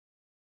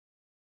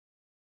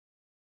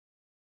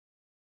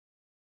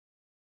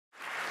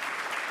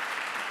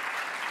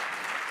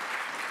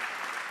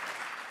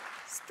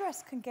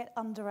Stress can get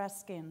under our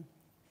skin.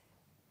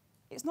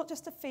 It's not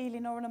just a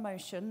feeling or an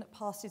emotion that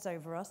passes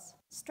over us.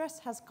 Stress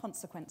has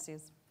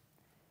consequences.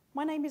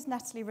 My name is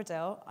Natalie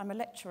Riddell. I'm a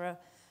lecturer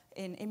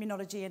in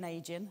Immunology and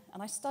Ageing,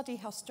 and I study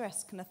how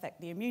stress can affect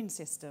the immune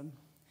system.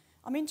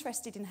 I'm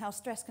interested in how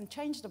stress can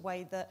change the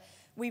way that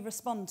we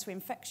respond to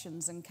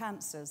infections and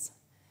cancers.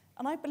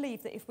 And I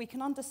believe that if we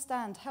can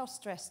understand how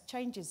stress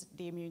changes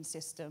the immune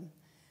system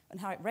and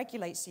how it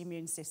regulates the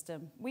immune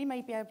system, we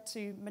may be able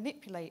to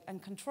manipulate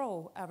and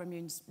control our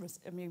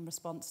immune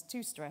response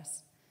to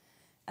stress.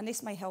 And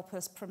this may help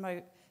us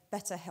promote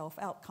better health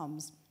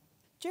outcomes.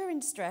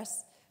 During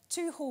stress,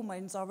 two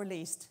hormones are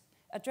released,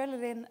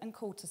 adrenaline and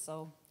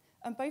cortisol.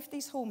 And both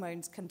these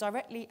hormones can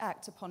directly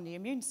act upon the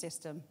immune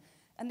system.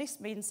 And this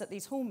means that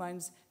these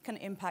hormones can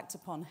impact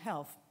upon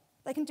health.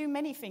 They can do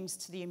many things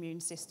to the immune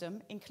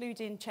system,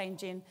 including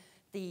changing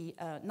the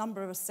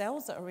number of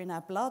cells that are in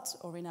our blood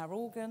or in our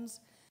organs,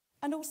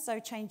 and also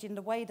changing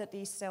the way that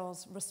these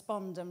cells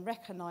respond and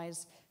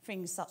recognize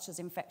things such as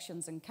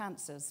infections and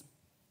cancers.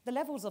 The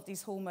levels of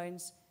these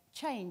hormones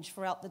change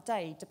throughout the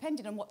day,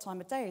 depending on what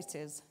time of day it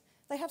is.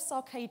 They have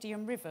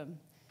circadian rhythm,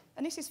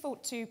 and this is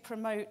thought to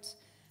promote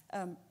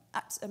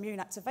immune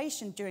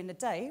activation during the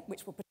day,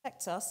 which will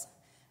protect us,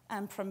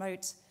 and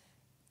promote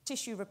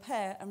tissue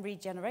repair and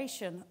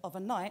regeneration of a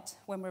night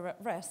when we're at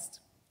rest.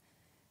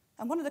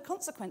 And one of the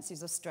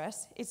consequences of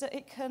stress is that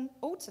it can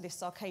alter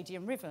this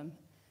circadian rhythm,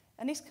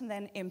 and this can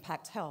then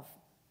impact health.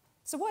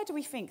 So why do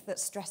we think that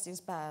stress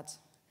is bad?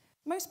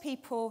 Most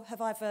people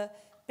have either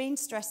been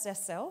stressed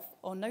themselves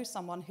or know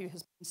someone who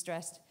has been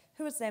stressed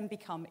who has then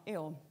become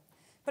ill.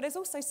 But there's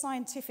also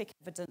scientific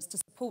evidence to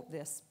support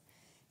this.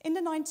 In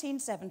the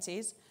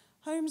 1970s,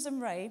 Holmes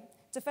and Ray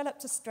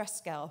developed a stress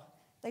scale.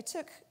 They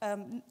took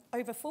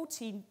over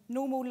 40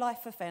 normal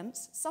life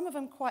events, some of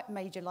them quite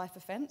major life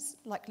events,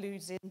 like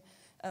losing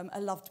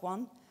a loved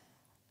one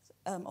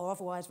or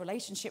otherwise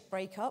relationship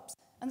breakups,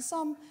 and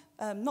some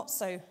not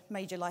so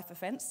major life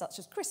events, such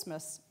as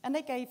Christmas. And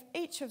they gave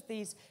each of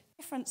these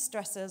different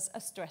stressors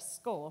a stress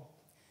score.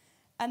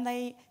 And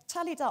they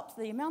tallied up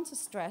the amount of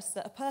stress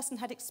that a person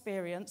had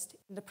experienced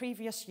in the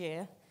previous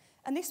year,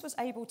 and this was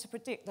able to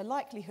predict the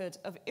likelihood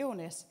of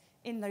illness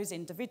in those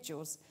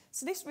individuals.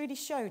 So this really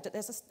showed that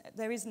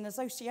there is an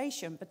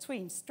association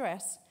between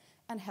stress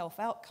and health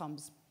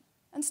outcomes.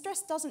 And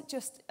stress doesn't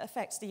just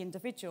affect the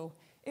individual,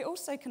 it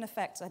also can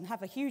affect and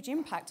have a huge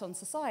impact on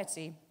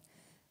society.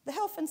 The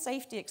Health and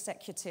Safety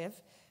Executive,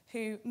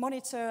 who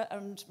monitor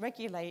and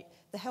regulate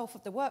the health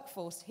of the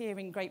workforce here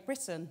in Great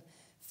Britain,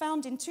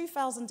 found in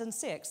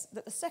 2006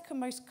 that the second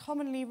most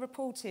commonly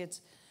reported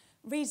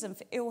reason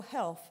for ill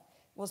health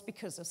was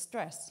because of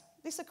stress.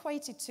 This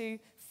equated to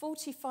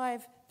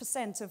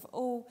 45% of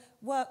all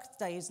work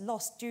days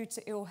lost due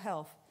to ill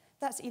health.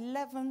 That's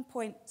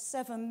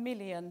 11.7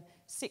 million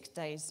sick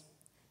days.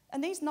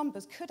 And these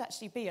numbers could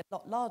actually be a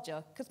lot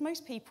larger, because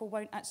most people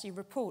won't actually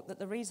report that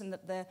the reason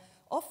that they're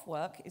off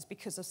work is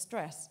because of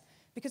stress,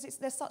 because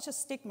there's such a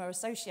stigma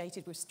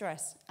associated with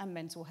stress and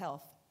mental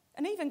health.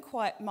 And even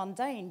quite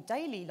mundane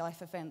daily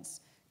life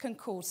events can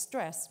cause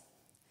stress.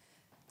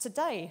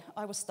 Today,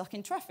 I was stuck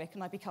in traffic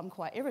and I become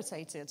quite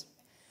irritated.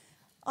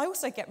 I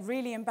also get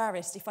really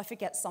embarrassed if I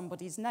forget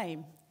somebody's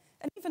name.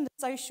 And even the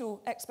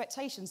social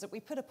expectations that we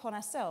put upon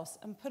ourselves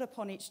and put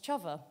upon each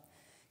other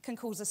can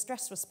cause a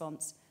stress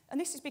response. And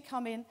this is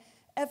becoming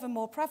ever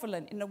more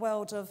prevalent in the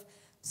world of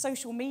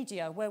social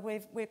media, where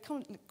we're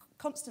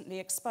constantly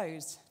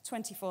exposed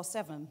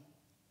 24/7.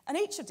 And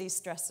each of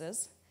these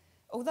stressors,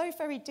 although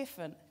very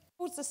different,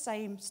 cause the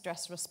same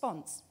stress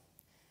response.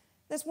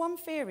 There's one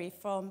theory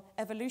from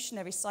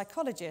evolutionary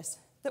psychologists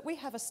that we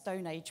have a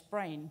Stone Age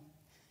brain.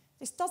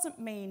 This doesn't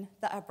mean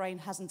that our brain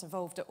hasn't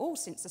evolved at all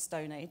since the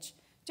Stone Age,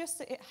 just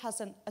that it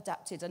hasn't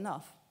adapted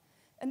enough.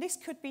 And this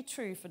could be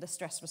true for the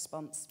stress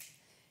response.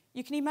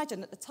 You can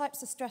imagine that the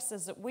types of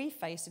stressors that we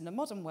face in the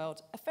modern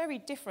world are very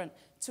different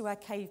to our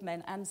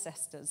cavemen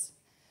ancestors.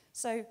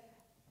 So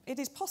it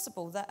is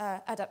possible that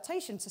our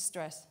adaptation to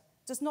stress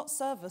does not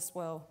serve us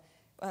well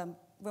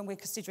when we're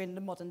considering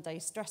the modern day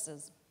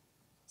stressors.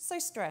 So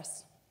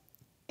stress,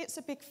 it's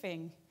a big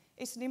thing.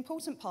 It's an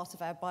important part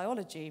of our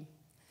biology.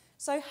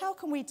 So how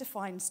can we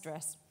define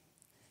stress?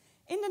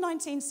 In the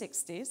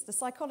 1960s, the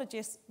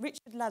psychologist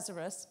Richard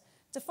Lazarus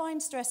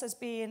defined stress as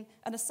being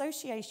an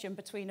association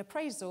between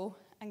appraisal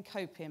and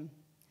coping.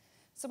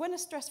 So when a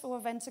stressful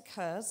event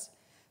occurs,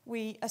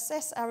 we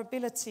assess our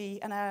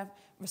ability and our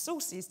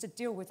resources to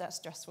deal with that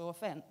stressful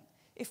event.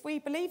 If we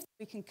believe that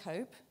we can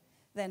cope,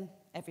 then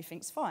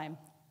everything's fine.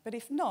 But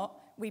if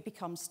not, we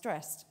become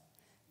stressed.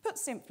 Put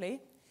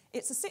simply,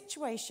 it's a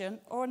situation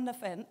or an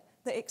event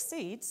that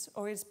exceeds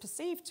or is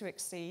perceived to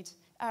exceed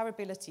our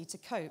ability to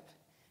cope.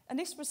 And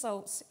this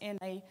results in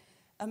an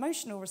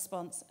emotional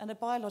response and a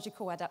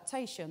biological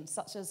adaptation,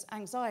 such as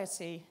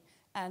anxiety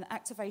and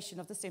activation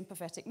of the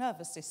sympathetic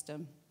nervous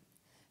system.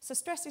 So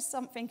stress is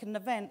something, an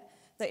event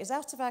that is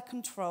out of our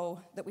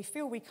control, that we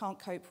feel we can't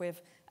cope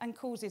with, and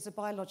causes a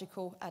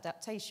biological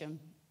adaptation.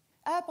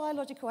 Our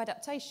biological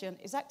adaptation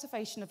is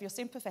activation of your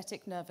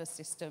sympathetic nervous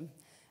system,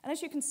 And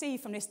as you can see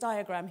from this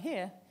diagram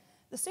here,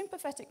 the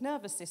sympathetic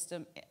nervous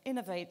system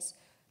innervates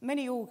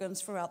many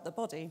organs throughout the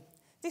body.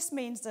 This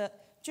means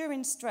that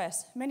during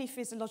stress, many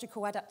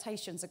physiological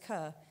adaptations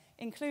occur,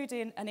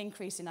 including an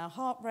increase in our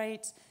heart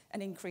rate,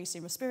 an increase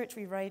in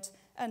respiratory rate,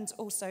 and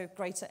also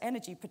greater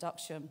energy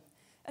production.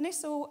 And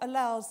this all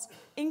allows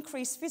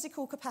increased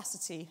physical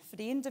capacity for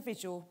the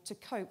individual to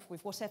cope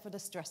with whatever the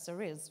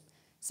stressor is.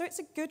 So it's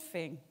a good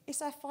thing.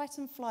 It's our fight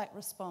and flight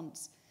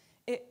response.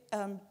 It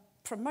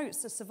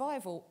promotes the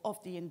survival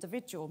of the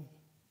individual.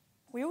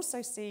 We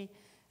also see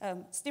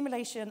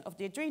stimulation of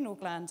the adrenal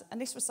gland, and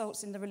this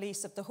results in the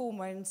release of the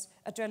hormones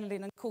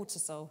adrenaline and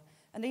cortisol.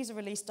 And these are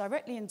released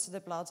directly into the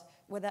blood,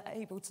 where they're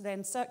able to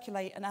then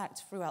circulate and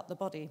act throughout the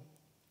body.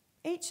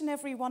 Each and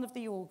every one of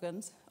the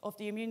organs of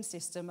the immune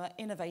system are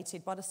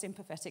innervated by the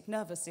sympathetic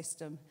nervous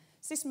system.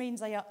 So this means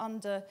they are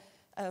under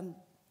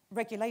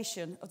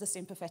regulation of the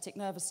sympathetic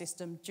nervous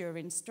system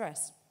during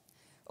stress.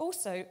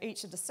 Also,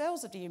 each of the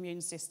cells of the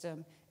immune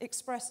system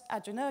express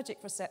adrenergic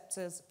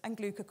receptors and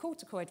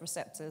glucocorticoid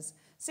receptors.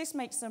 So this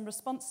makes them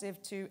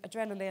responsive to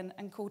adrenaline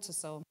and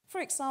cortisol. For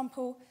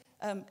example,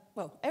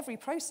 every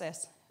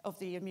process of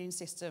the immune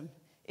system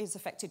is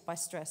affected by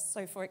stress.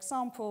 So, for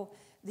example,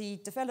 the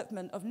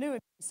development of new immune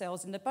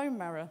cells in the bone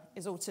marrow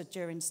is altered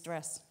during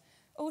stress.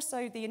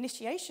 Also, the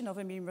initiation of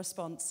immune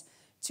response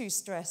to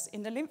stress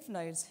in the lymph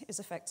nodes is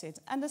affected.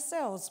 And the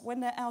cells,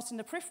 when they're out in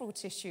the peripheral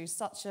tissues,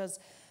 such as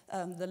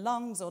the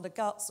lungs or the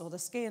guts or the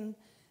skin,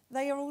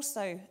 they are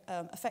also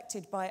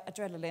affected by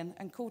adrenaline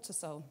and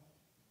cortisol.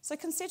 So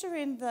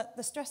considering that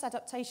the stress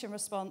adaptation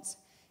response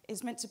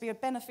is meant to be a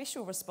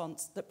beneficial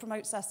response that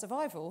promotes our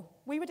survival,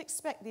 we would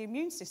expect the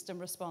immune system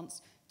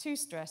response to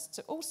stress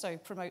to also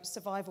promote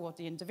survival of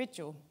the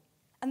individual.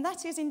 And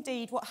that is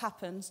indeed what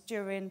happens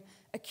during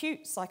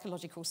acute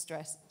psychological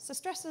stress, so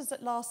stressors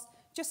that last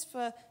just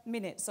for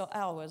minutes or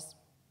hours.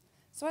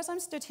 So as I'm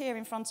stood here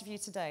in front of you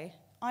today,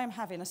 I am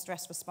having a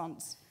stress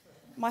response.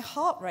 My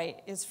heart rate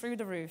is through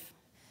the roof,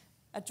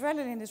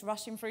 adrenaline is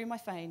rushing through my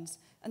veins,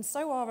 and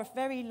so are a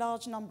very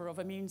large number of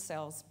immune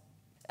cells.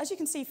 As you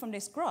can see from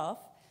this graph,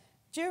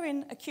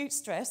 during acute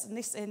stress, and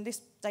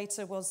this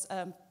data was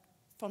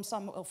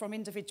from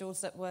individuals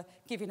that were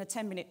giving a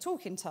 10-minute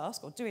talking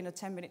task or doing a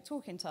 10-minute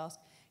talking task,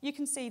 you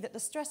can see that the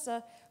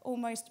stressor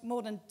almost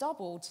more than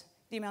doubled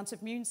the amount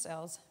of immune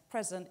cells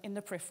present in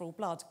the peripheral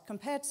blood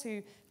compared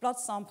to blood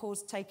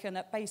samples taken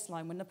at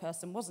baseline when the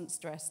person wasn't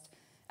stressed.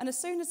 And as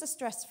soon as the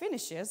stress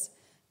finishes,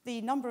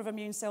 the number of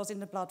immune cells in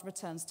the blood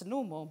returns to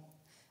normal.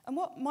 And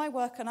what my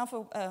work and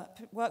other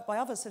work by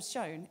others has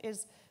shown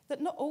is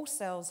that not all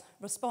cells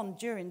respond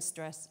during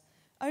stress.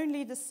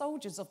 Only the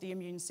soldiers of the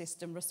immune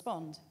system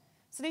respond.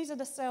 So these are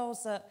the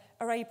cells that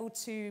are able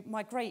to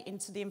migrate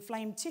into the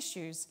inflamed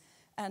tissues,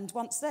 and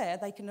once there,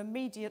 they can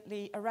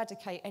immediately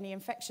eradicate any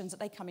infections that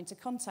they come into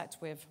contact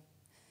with.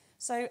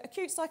 So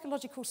acute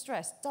psychological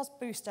stress does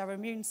boost our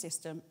immune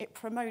system. It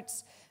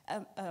promotes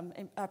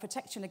our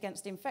protection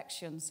against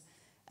infections,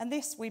 and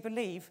this, we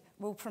believe,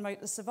 will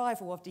promote the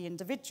survival of the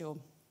individual.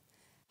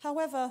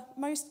 However,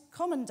 most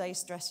common-day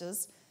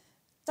stressors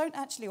don't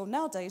actually, or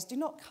nowadays, do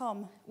not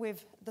come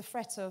with the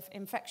threat of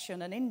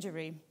infection and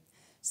injury.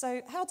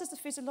 So how does the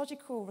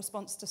physiological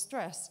response to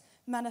stress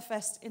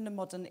manifest in the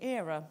modern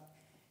era?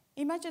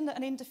 Imagine that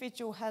an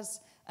individual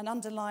has an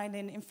underlying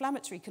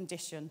inflammatory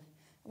condition.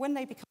 When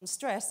they become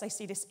stressed, they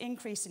see this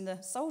increase in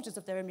the soldiers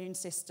of their immune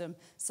system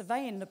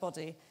surveying the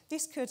body.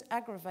 This could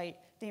aggravate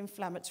the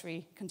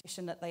inflammatory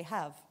condition that they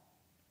have.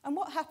 And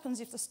what happens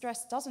if the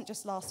stress doesn't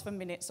just last for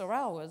minutes or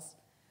hours?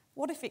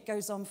 What if it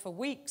goes on for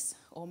weeks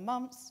or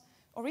months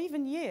or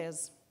even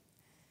years?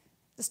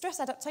 The stress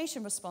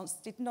adaptation response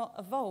did not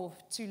evolve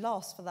to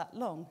last for that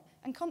long,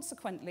 and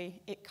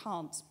consequently, it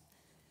can't.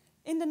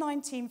 In the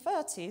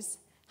 1930s,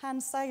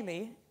 Hans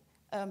Selye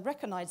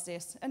recognized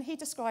this, and he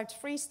described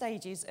 3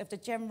 stages of the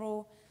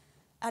general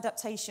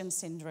adaptation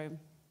syndrome.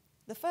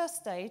 The first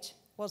stage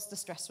was the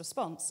stress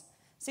response.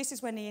 So this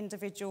is when the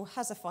individual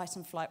has a fight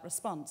and flight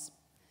response.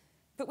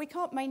 But we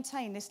can't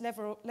maintain this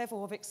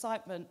level of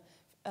excitement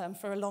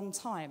for a long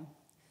time.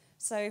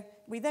 So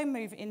we then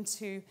move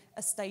into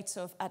a state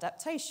of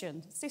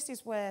adaptation. This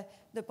is where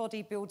the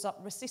body builds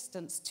up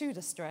resistance to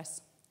the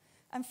stress.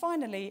 And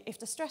finally, if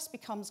the stress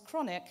becomes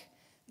chronic,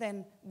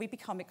 then we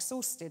become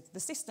exhausted. The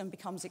system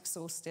becomes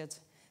exhausted.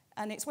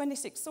 And it's when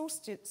this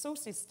exhausted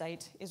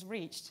state is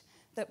reached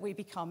that we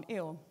become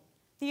ill.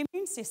 The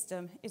immune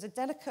system is a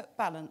delicate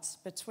balance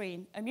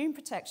between immune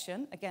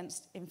protection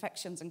against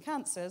infections and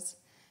cancers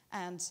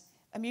and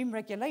immune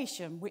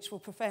regulation, which will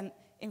prevent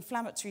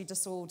inflammatory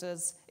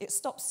disorders. It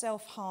stops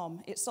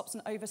self-harm. It stops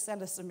an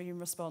overzealous immune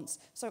response.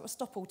 So it will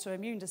stop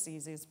autoimmune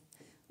diseases.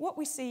 What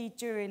we see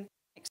during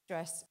chronic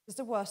stress is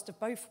the worst of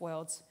both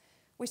worlds.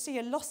 We see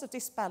a loss of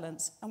this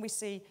balance, and we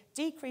see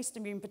decreased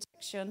immune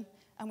protection,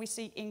 and we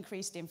see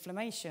increased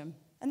inflammation.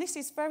 And this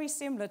is very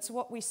similar to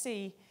what we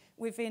see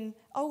within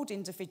old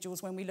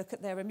individuals when we look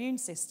at their immune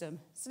system.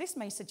 So this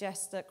may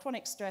suggest that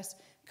chronic stress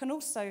can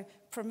also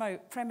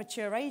promote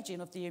premature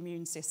aging of the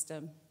immune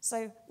system.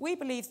 So we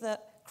believe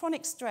that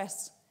chronic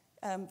stress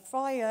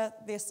via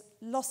this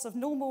loss of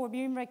normal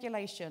immune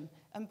regulation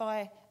and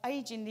by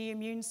aging the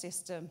immune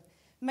system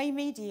may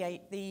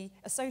mediate the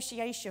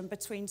association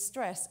between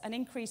stress and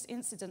increased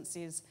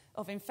incidences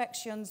of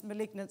infections,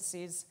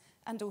 malignancies,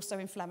 and also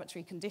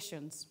inflammatory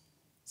conditions.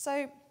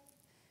 So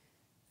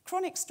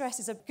chronic stress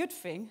is a good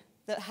thing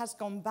that has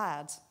gone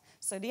bad.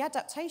 So the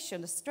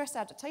adaptation, the stress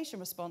adaptation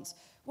response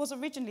was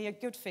originally a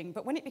good thing,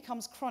 but when it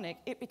becomes chronic,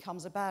 it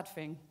becomes a bad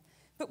thing.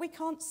 But we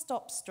can't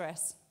stop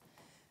stress.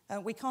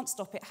 We can't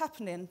stop it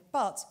happening,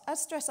 but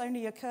as stress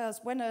only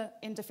occurs when an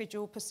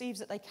individual perceives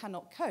that they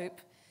cannot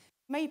cope,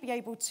 we may be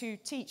able to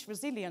teach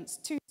resilience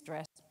to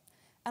stress.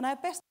 And our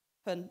best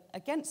weapon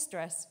against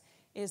stress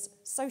is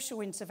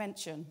social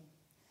intervention.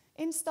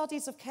 In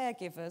studies of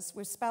caregivers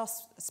with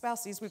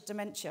spouses with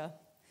dementia,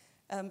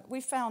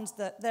 we found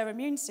that their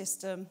immune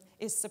system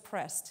is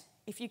suppressed.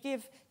 If you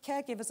give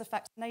caregivers a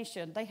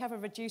vaccination, they have a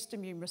reduced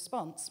immune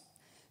response.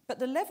 But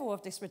the level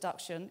of this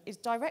reduction is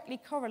directly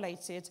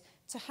correlated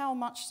to how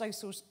much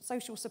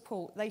social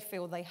support they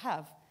feel they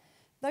have.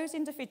 Those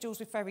individuals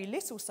with very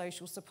little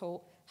social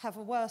support have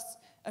a worse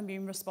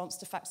immune response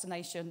to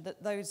vaccination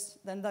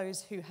than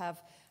those who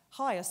have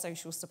higher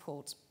social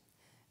support.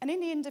 And in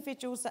the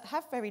individuals that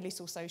have very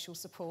little social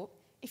support,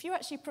 if you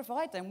actually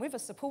provide them with a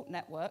support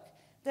network,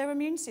 their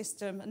immune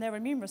system and their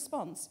immune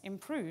response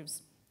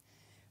improves.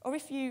 Or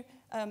if you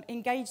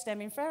engage them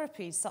in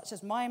therapies such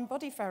as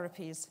mind-body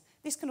therapies,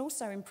 this can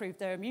also improve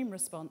their immune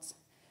response.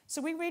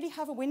 So we really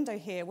have a window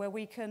here where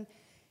we can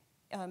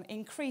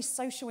increase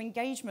social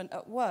engagement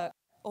at work,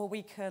 or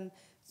we can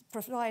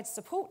provide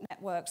support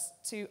networks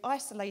to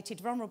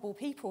isolated, vulnerable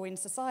people in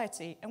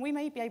society, and we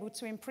may be able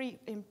to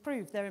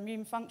improve their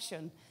immune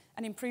function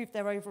and improve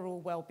their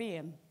overall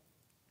well-being.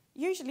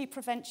 Usually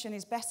prevention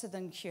is better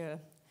than cure,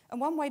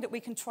 and one way that we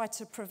can try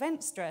to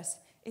prevent stress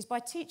is by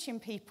teaching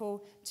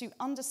people to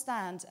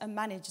understand and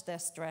manage their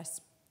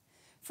stress.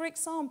 For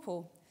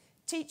example,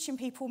 teaching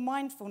people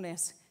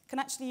mindfulness can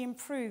actually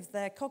improve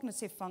their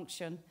cognitive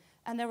function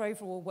and their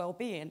overall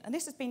well-being. And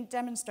this has been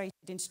demonstrated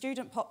in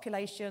student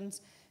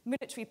populations,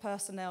 military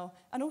personnel,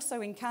 and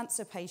also in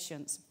cancer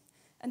patients.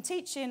 And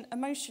teaching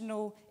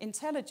emotional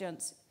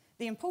intelligence,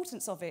 the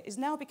importance of it, is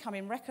now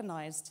becoming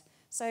recognised.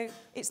 So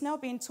it's now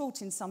being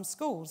taught in some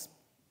schools.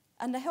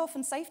 And the Health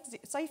and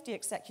Safety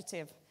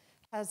Executive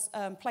has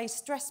placed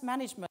stress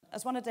management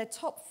as one of their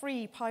top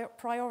 3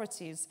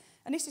 priorities.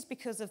 And this is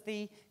because of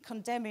the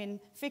condemning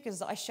figures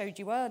that I showed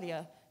you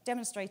earlier,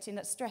 demonstrating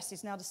that stress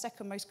is now the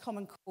second most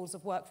common cause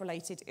of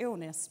work-related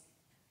illness.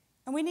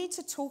 And we need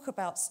to talk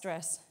about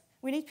stress.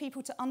 We need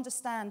people to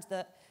understand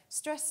that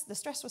the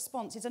stress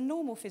response is a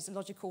normal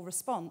physiological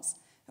response,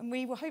 and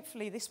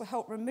hopefully this will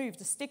help remove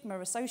the stigma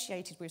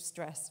associated with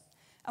stress.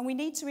 And we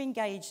need to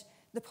engage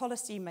the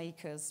policy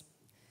makers.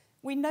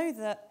 We know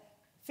that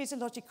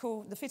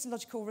the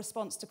physiological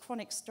response to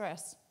chronic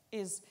stress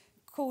is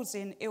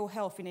causing ill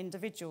health in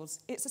individuals.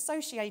 It's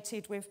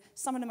associated with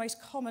some of the most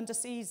common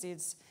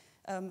diseases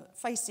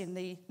facing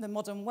the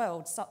modern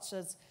world, such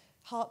as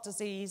heart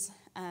disease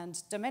and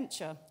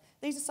dementia.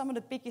 These are some of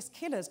the biggest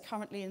killers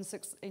currently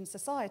in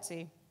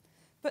society.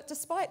 But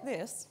despite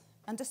this,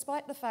 and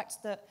despite the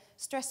fact that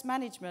stress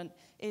management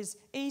is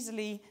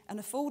easily and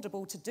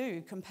affordable to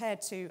do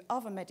compared to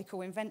other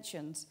medical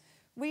inventions,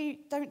 we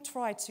don't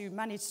try to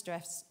manage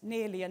stress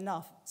nearly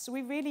enough. So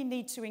we really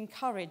need to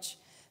encourage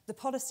the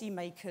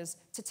policymakers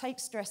to take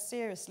stress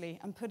seriously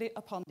and put it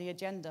upon the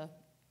agenda.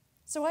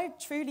 So I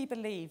truly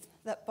believe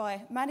that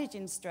by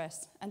managing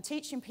stress and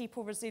teaching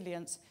people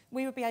resilience,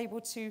 we will be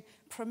able to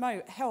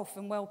promote health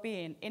and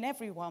well-being in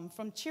everyone,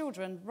 from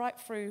children right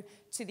through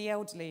to the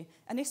elderly.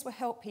 And this will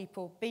help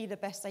people be the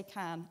best they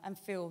can and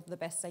feel the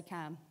best they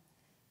can.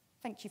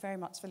 Thank you very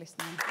much for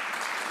listening.